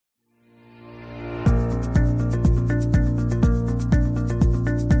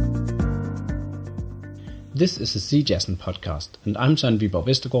This is a CJASN podcast, and I'm Søren Viborg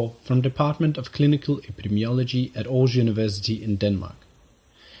Vestergaard from Department of Clinical Epidemiology at Aarhus University in Denmark.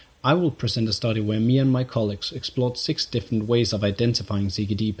 I will present a study where me and my colleagues explored 6 different ways of identifying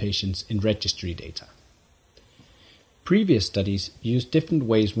CKD patients in registry data. Previous studies used different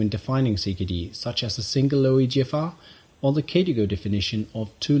ways when defining CKD, such as a single low eGFR or the KDIGO definition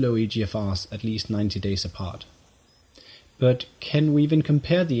of 2 low eGFRs at least 90 days apart. But can we even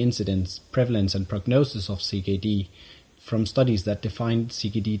compare the incidence, prevalence and prognosis of CKD from studies that defined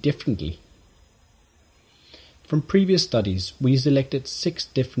CKD differently? From previous studies, we selected 6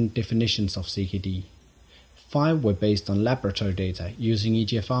 different definitions of CKD. 5 were based on laboratory data using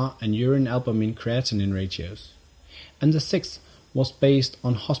eGFR and urine albumin-creatinine ratios, and the 6th was based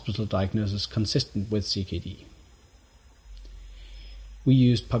on hospital diagnosis consistent with CKD. We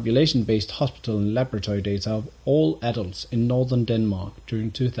used population-based hospital and laboratory data of all adults in northern Denmark during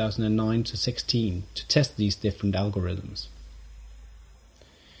 2009-16 to test these different algorithms.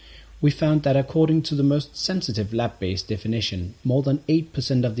 We found that according to the most sensitive lab-based definition, more than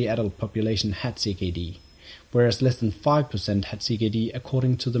 8% of the adult population had CKD, whereas less than 5% had CKD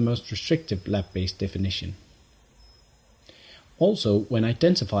according to the most restrictive lab-based definition. Also, when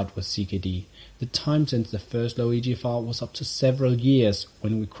identified with CKD, the time since the first low eGFR was up to several years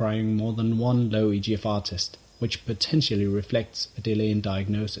when requiring more than 1 low eGFR test, which potentially reflects a delay in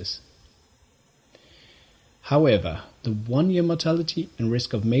diagnosis. However, the 1-year mortality and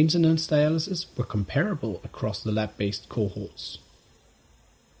risk of maintenance dialysis were comparable across the lab-based cohorts.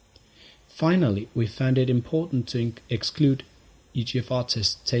 Finally, we found it important to exclude eGFR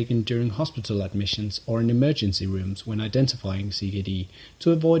tests taken during hospital admissions or in emergency rooms when identifying CKD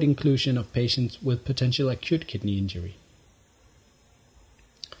to avoid inclusion of patients with potential acute kidney injury.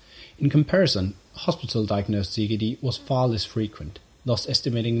 In comparison, hospital-diagnosed CKD was far less frequent, thus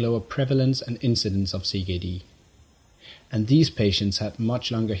estimating lower prevalence and incidence of CKD. And these patients had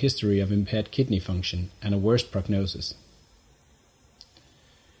much longer history of impaired kidney function and a worse prognosis.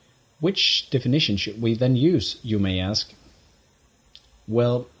 Which definition should we then use, you may ask?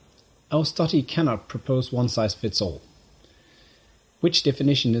 Well, our study cannot propose one-size-fits-all. Which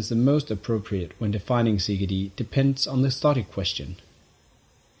definition is the most appropriate when defining CKD depends on the study question.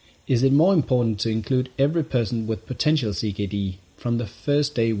 Is it more important to include every person with potential CKD from the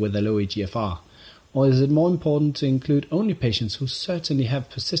first day with a low eGFR, or is it more important to include only patients who certainly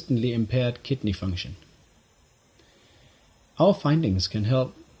have persistently impaired kidney function? Our findings can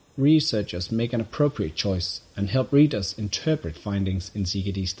help researchers make an appropriate choice and help readers interpret findings in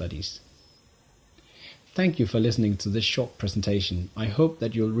CKD studies. Thank you for listening to this short presentation. I hope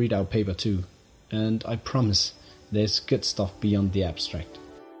that you'll read our paper too, and I promise there's good stuff beyond the abstract.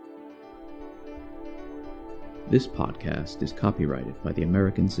 This podcast is copyrighted by the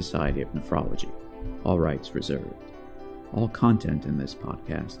American Society of Nephrology, all rights reserved. All content in this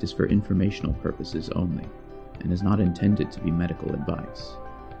podcast is for informational purposes only and is not intended to be medical advice.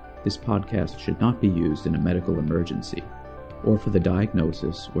 This podcast should not be used in a medical emergency or for the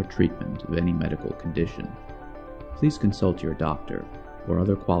diagnosis or treatment of any medical condition. Please consult your doctor or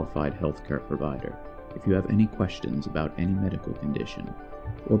other qualified healthcare provider if you have any questions about any medical condition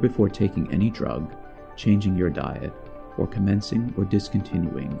or before taking any drug, changing your diet, or commencing or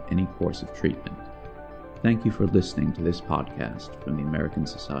discontinuing any course of treatment. Thank you for listening to this podcast from the American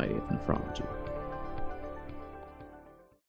Society of Nephrology.